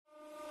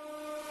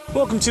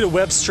Welcome to the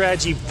Web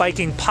Strategy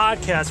Viking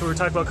podcast, where we're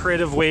talking about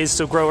creative ways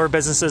to grow our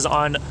businesses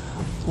online.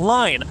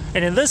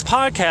 And in this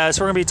podcast,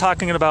 we're going to be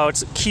talking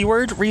about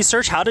keyword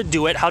research, how to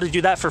do it, how to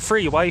do that for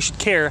free, why you should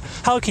care,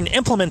 how you can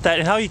implement that,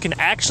 and how you can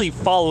actually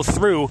follow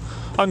through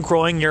on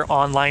growing your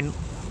online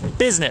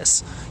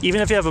business.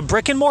 Even if you have a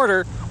brick and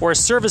mortar or a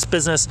service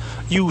business,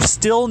 you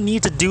still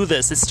need to do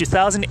this. It's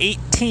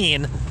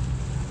 2018,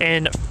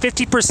 and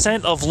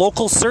 50% of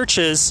local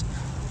searches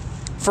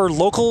for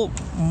local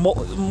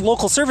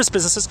service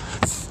businesses,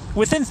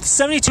 within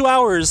 72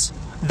 hours,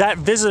 that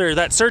visitor,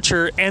 that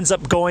searcher ends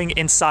up going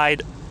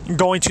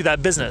to that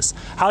business.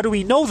 How do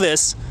we know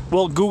this?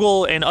 Well,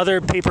 Google and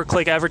other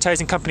pay-per-click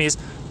advertising companies,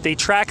 they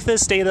track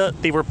this data,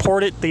 they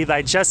report it, they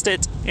digest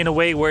it in a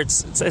way where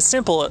it's as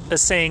simple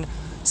as saying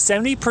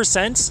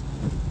 70%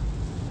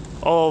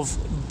 of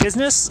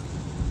business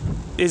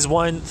is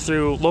won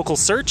through local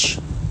search,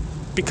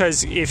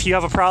 because if you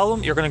have a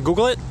problem, you're going to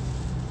Google it.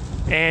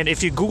 And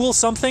if you Google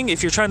something,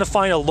 if you're trying to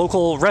find a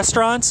local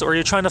restaurant or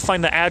you're trying to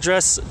find the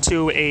address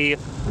to a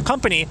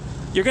company,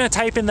 you're going to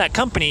type in that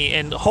company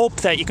and hope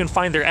that you can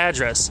find their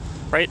address,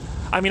 right?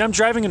 I mean, I'm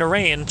driving in the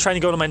rain trying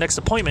to go to my next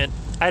appointment.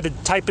 I had to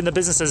type in the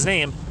business's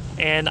name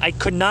and I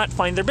could not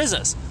find their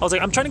business. I was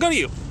like, I'm trying to go to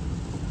you.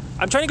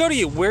 I'm trying to go to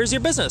you. Where's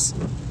your business?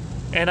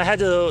 And I had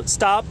to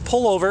stop,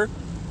 pull over,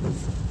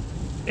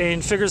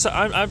 and figure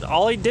out.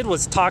 All I did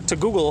was talk to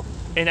Google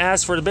and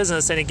ask for the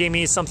business, and it gave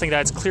me something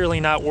that's clearly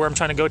not where I'm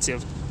trying to go to.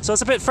 So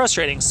it's a bit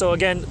frustrating. So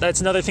again,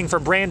 that's another thing for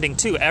branding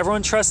too.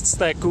 Everyone trusts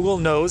that Google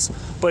knows,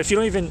 but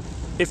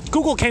if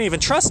Google can't even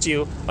trust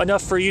you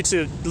enough for you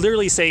to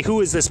literally say, who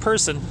is this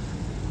person?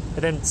 And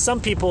then some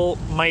people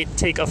might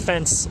take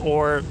offense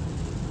or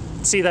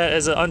see that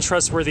as an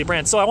untrustworthy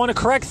brand. So I want to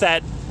correct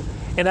that.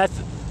 And at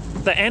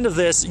the end of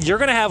this, you're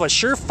going to have a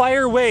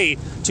surefire way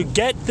to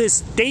get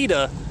this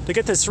data, to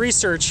get this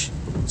research,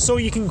 so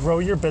you can grow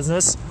your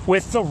business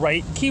with the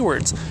right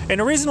keywords. And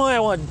the reason why I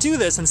want to do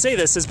this and say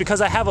this is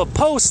because I have a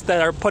post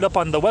that are put up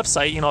on the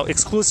website,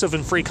 exclusive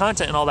and free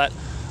content and all that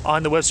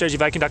on the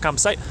webstrategyviking.com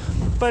site.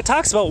 But it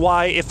talks about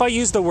why, if I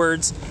use the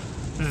words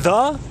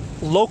the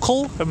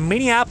local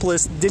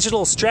Minneapolis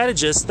digital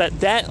strategist,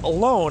 that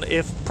alone,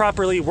 if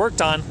properly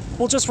worked on,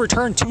 will just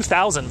return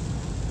 2,000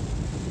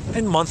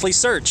 in monthly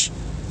search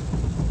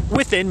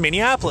within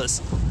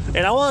Minneapolis.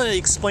 And I want to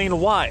explain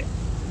why.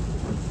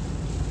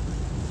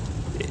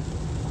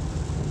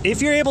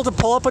 If you're able to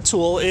pull up a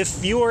tool,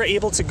 if you are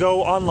able to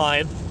go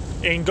online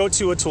and go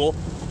to a tool,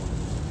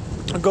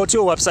 go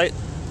to a website,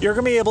 you're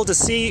going to be able to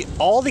see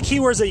all the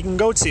keywords that you can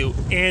go to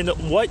and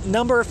what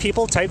number of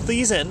people type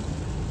these in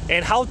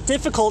and how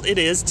difficult it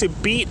is to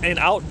beat and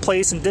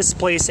outplace and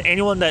displace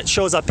anyone that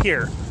shows up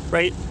here,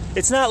 right?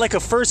 It's not like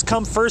a first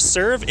come, first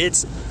serve.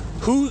 It's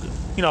who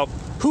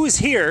is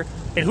here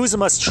and who's the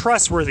most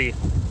trustworthy,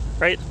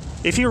 right?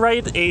 If you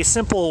write a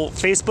simple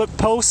Facebook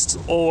post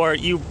or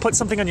you put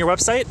something on your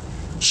website,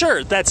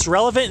 sure, that's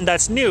relevant and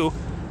that's new,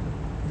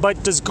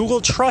 but does Google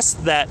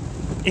trust that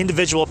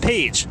individual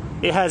page?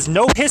 It has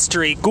no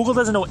history. Google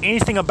doesn't know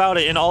anything about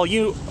it, and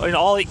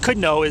all it could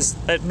know is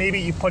that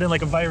maybe you put in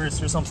like a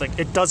virus or something.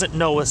 It doesn't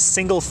know a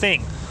single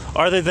thing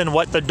other than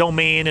what the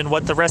domain and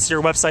what the rest of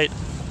your website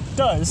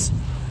does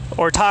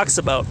or talks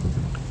about.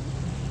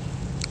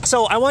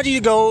 So I want you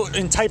to go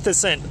and type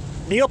this in.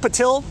 Neil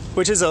Patil,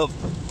 which is a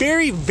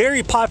very,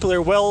 very popular,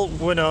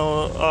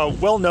 well-known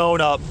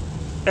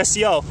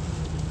SEO,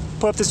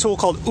 put up this tool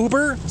called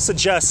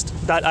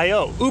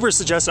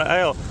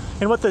ubersuggest.io.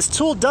 And what this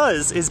tool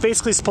does is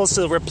basically supposed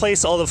to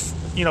replace all the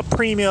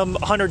premium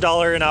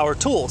 $100 an hour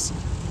tools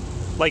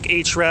like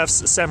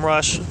Ahrefs,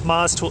 SEMrush,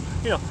 Moz tool,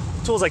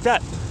 tools like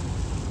that.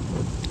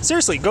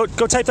 Seriously, go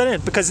type that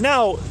in, because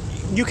now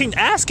you can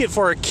ask it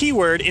for a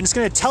keyword and it's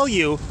going to tell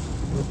you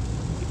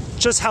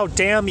just how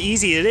damn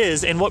easy it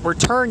is and what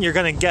return you're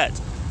going to get.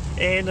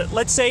 And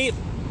let's say,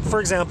 for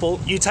example,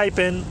 you type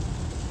in,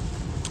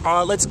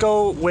 let's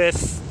go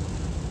with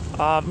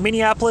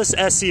Minneapolis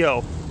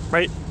SEO,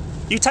 right?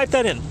 You type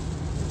that in.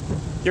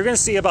 You're going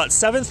to see about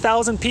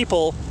 7,000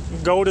 people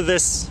go to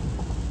this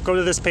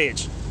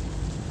page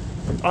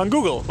on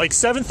Google. Like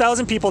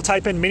 7,000 people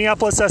type in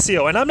Minneapolis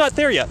SEO, and I'm not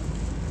there yet,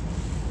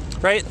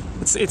 right?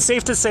 It's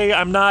safe to say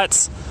I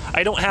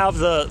don't have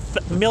the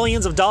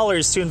millions of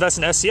dollars to invest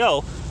in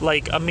SEO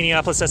like a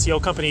Minneapolis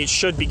SEO company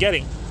should be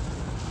getting,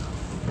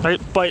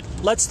 right? But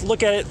let's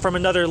look at it from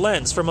another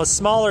lens, from a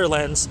smaller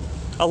lens,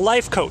 a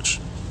life coach.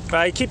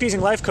 I keep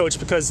using life coach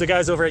because the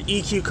guys over at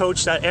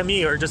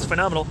eqcoach.me are just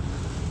phenomenal.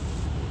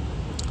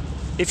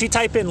 If you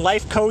type in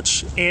life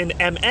coach in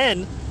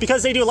MN,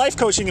 because they do life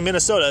coaching in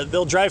Minnesota,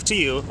 they'll drive to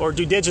you or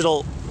do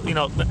digital,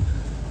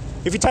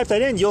 if you type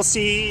that in, you'll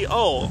see,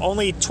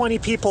 only 20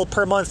 people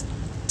per month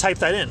type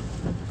that in,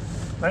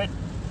 right?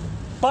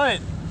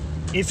 But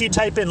if you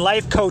type in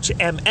life coach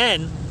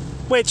MN,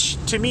 which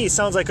to me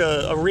sounds like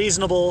a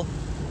reasonable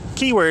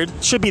keyword,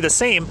 should be the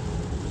same,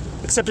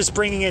 except it's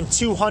bringing in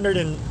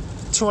 200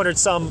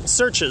 some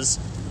searches,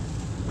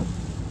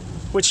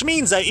 which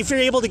means that if you're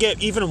able to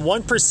get even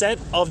 1%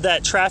 of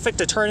that traffic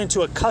to turn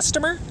into a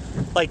customer,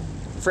 like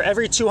For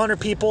every 200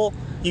 people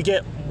you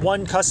get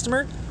one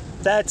customer,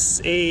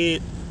 that's a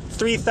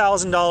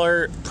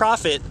 $3,000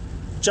 profit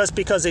just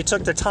because they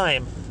took the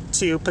time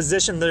to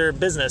position their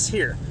business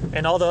here.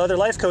 And all the other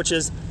life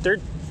coaches,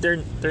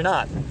 they're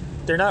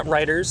not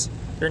writers,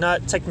 they're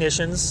not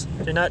technicians,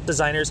 they're not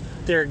designers.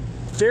 They're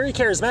very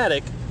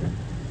charismatic,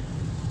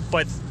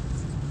 but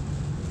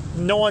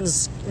no one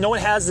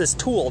has this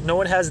tool. No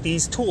one has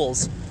these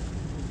tools.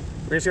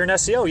 If you're an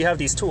SEO, you have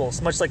these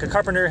tools. Much like a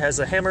carpenter has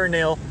a hammer and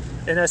nail,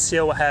 an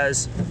SEO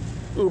has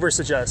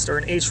Ubersuggest or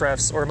an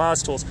Ahrefs or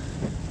Moz Tools.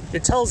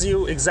 It tells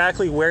you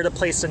exactly where to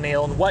place the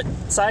nail and what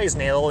size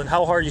nail and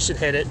how hard you should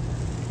hit it,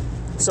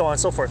 so on and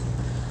so forth.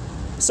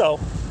 So,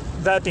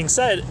 that being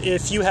said,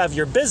 if you have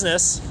your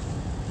business,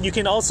 you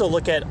can also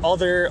look at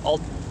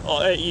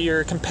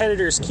your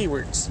competitors'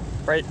 keywords,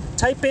 right?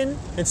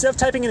 Instead of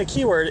typing in a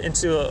keyword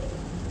into a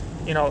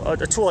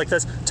tool like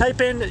this,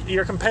 type in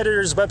your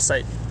competitor's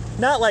website.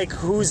 Not like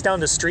who's down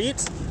the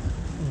street,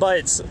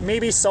 but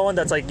maybe someone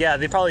that's like, yeah,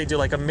 they probably do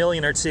like $1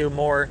 million or $2 million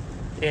more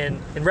in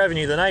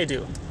revenue than I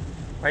do,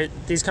 right?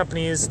 These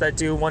companies that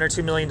do $1 or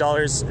 $2 million,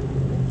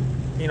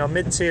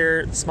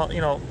 mid-tier, small,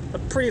 a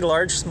pretty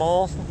large,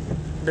 small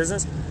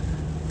business,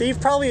 they've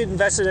probably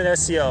invested in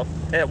SEO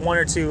at 1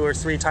 or 2 or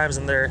 3 times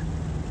in their,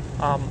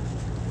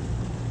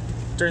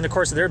 during the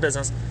course of their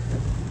business.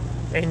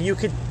 And you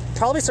could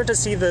probably start to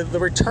see the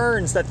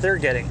returns that they're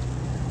getting.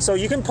 So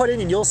you can put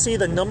in and you'll see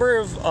the number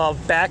of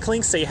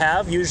backlinks they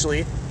have,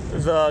 usually,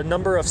 the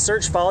number of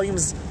search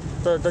volumes,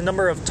 the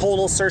number of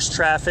total search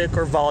traffic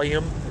or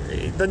volume,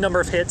 the number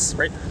of hits,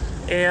 right?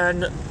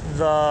 And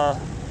the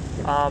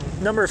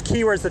number of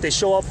keywords that they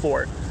show up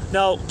for.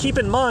 Now, keep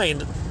in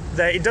mind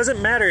that it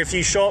doesn't matter if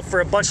you show up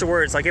for a bunch of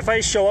words. Like if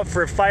I show up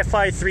for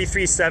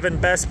 55337,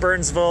 best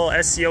Burnsville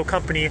SEO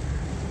company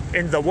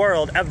in the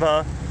world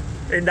ever,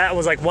 and that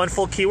was like one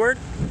full keyword,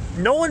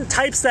 no one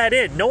types that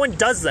in. No one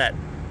does that,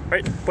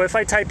 right? But if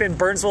I type in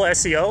Burnsville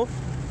SEO,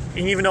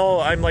 and even though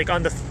I'm like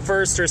on the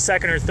first or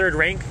second or third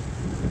rank,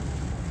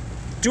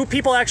 do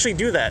people actually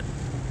do that?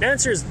 The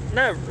answer is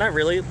not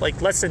really,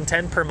 like less than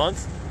 10 per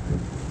month.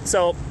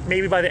 So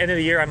maybe by the end of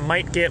the year, I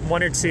might get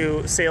 1 or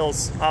 2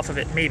 sales off of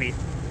it, maybe.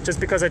 Just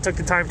because I took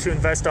the time to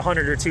invest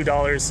 $100 or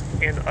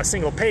 $2 in a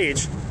single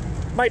page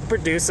might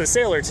produce a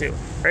sale or 2,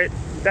 right?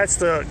 That's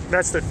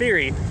the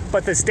theory,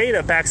 but this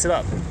data backs it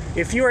up.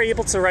 If you are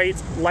able to write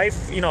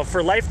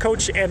for Life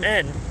Coach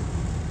MN,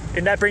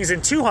 and that brings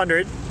in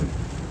 200,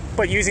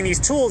 but using these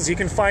tools, you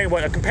can find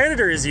what a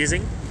competitor is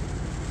using,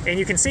 and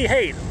you can see,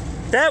 hey,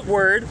 that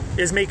word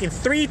is making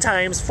 3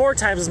 times, 4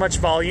 times as much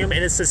volume,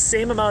 and it's the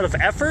same amount of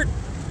effort.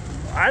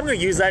 I'm going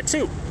to use that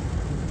too.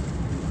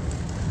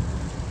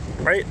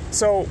 Right?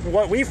 So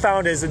what we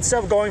found is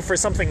instead of going for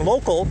something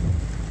local,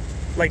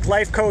 like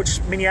Life Coach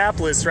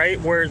Minneapolis,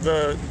 right, where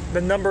the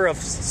number of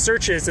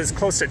searches is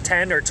close to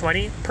 10 or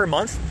 20 per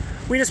month,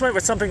 we just went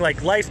with something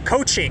like Life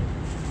Coaching,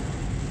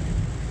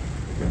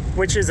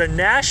 which is a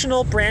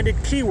national branded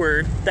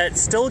keyword that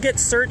still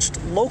gets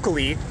searched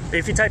locally.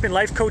 If you type in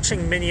Life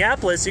Coaching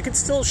Minneapolis, you can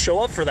still show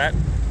up for that.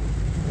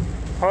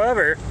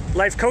 However,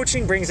 Life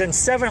Coaching brings in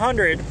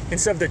 700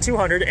 instead of the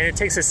 200, and it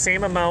takes the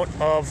same amount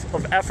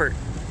of effort.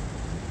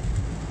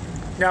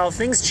 Now,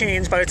 things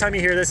change. By the time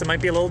you hear this, it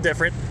might be a little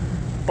different,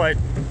 but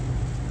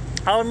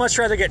I would much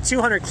rather get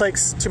 200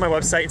 clicks to my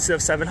website instead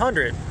of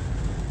 700.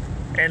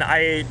 And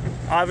I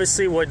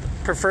obviously would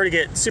prefer to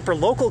get super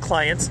local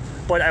clients,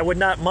 but I would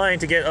not mind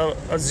to get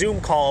a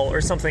Zoom call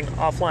or something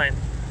offline.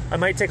 I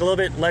might take a little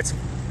bit less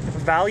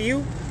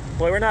value,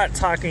 but we're not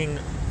talking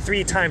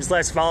 3 times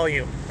less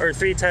volume or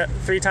three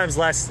times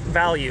less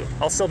value.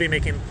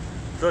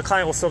 The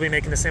client will still be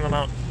making the same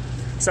amount.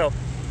 So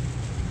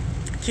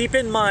keep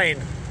in mind,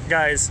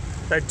 guys,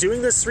 that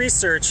doing this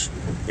research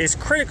is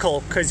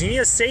critical because you need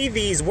to say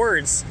these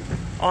words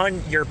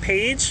on your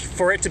page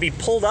for it to be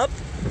pulled up.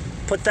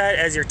 Put that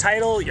as your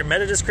title, your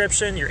meta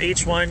description, your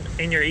H1,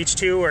 in your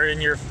H2, or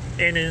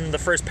in the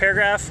first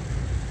paragraph.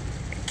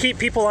 Keep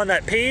people on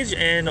that page,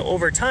 and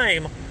over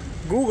time,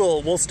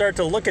 Google will start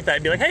to look at that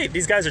and be like, hey,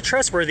 these guys are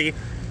trustworthy.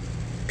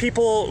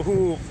 People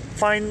who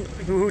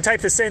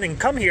type this in and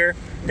come here,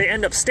 they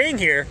end up staying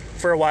here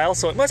for a while,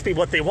 so it must be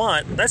what they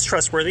want. That's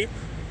trustworthy.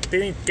 They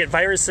didn't get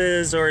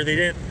viruses, or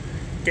you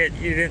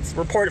didn't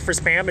report it for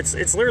spam.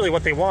 It's literally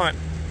what they want,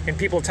 and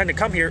people tend to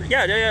come here.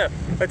 Yeah,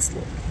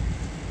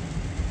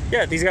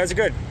 these guys are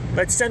good.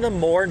 Let's send them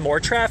more and more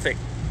traffic,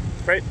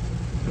 right?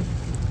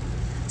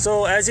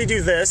 So as you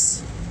do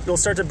this, you'll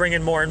start to bring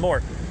in more and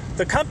more.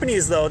 The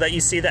companies, though, that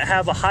you see that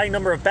have a high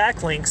number of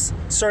backlinks,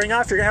 starting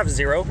off, you're going to have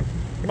 0.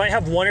 You might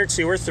have 1 or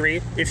 2 or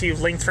 3 if you've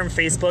linked from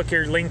Facebook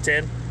or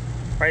LinkedIn,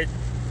 right?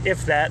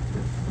 If that.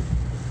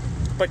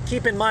 But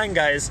keep in mind,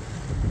 guys,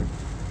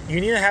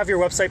 you need to have your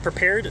website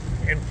prepared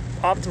and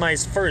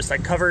optimized first. I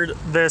covered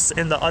this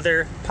in the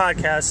other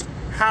podcast,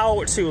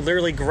 how to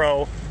literally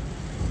grow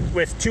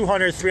with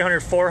 200,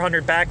 300,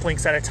 400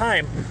 backlinks at a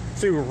time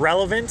through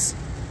relevant,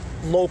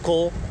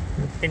 local,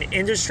 and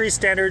industry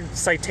standard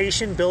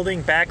citation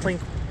building backlink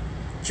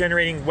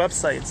generating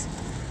websites,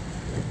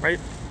 right?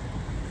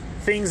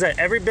 things that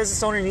every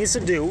business owner needs to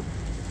do,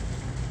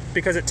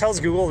 because it tells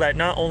Google that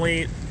not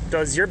only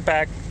does your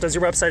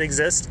website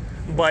exist,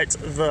 but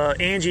the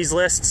Angie's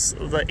Lists,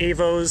 the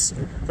Avos,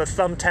 the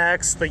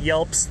Thumbtacks, the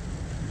Yelps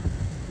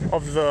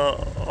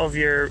of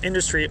your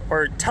industry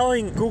are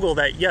telling Google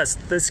that yes,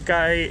 this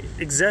guy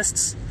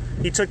exists.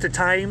 He took the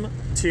time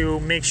to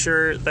make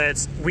sure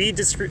that we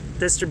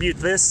distribute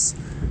this.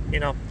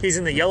 He's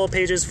in the yellow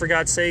pages, for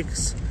God's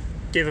sakes.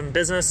 Give him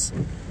business.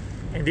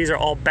 And these are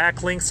all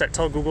backlinks that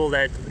tell Google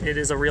that it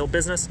is a real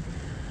business.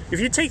 If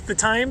you take the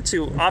time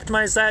to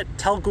optimize that,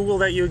 tell Google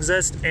that you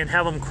exist, and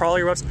have them crawl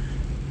your website,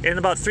 in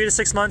about 3 to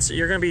 6 months,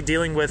 you're going to be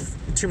dealing with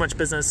too much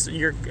business.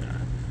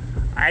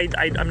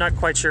 I'm not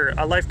quite sure.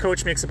 A life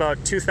coach makes about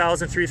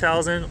 $2,000,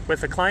 $3,000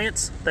 with a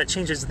client. That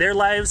changes their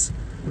lives.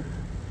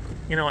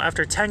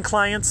 After 10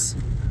 clients,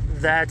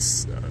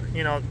 that's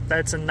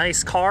a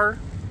nice car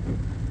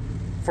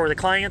for the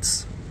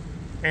clients,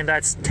 and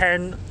that's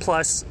 10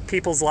 plus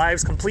people's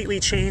lives completely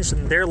changed,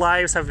 and their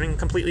lives have been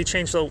completely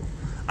changed. So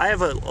I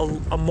have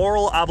a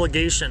moral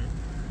obligation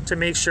to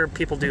make sure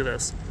people do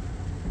this.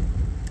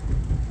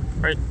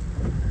 Right?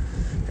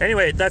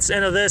 Anyway, that's the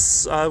end of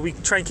this. We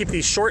try and keep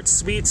these short,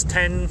 sweet,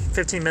 10,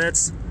 15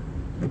 minutes.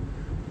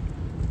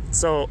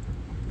 So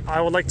I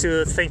would like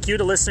to thank you,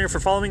 the listener, for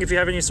following. If you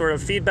have any sort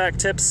of feedback,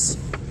 tips,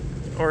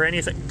 or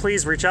anything,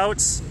 please reach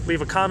out,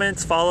 leave a comment,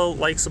 follow,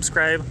 like,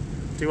 subscribe,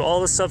 do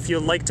all the stuff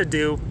you'd like to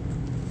do,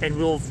 and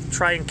we'll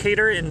try and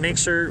cater and make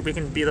sure we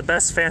can be the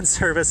best fan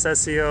service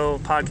SEO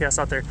podcast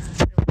out there.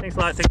 Thanks a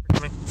lot. Thanks for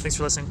coming. Thanks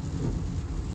for listening.